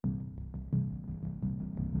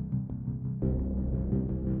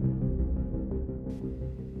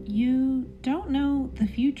You don't know the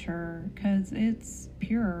future because it's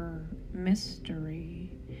pure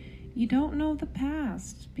mystery. You don't know the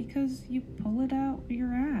past because you pull it out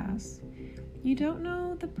your ass. You don't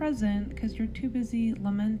know the present because you're too busy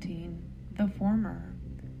lamenting the former.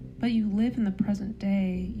 But you live in the present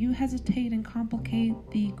day. You hesitate and complicate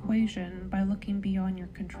the equation by looking beyond your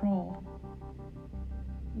control,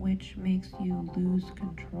 which makes you lose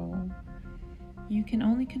control. You can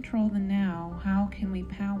only control the now. How can we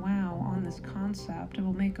powwow on this concept? It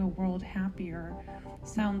will make a world happier.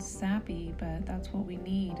 Sounds sappy, but that's what we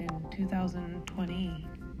need in 2020.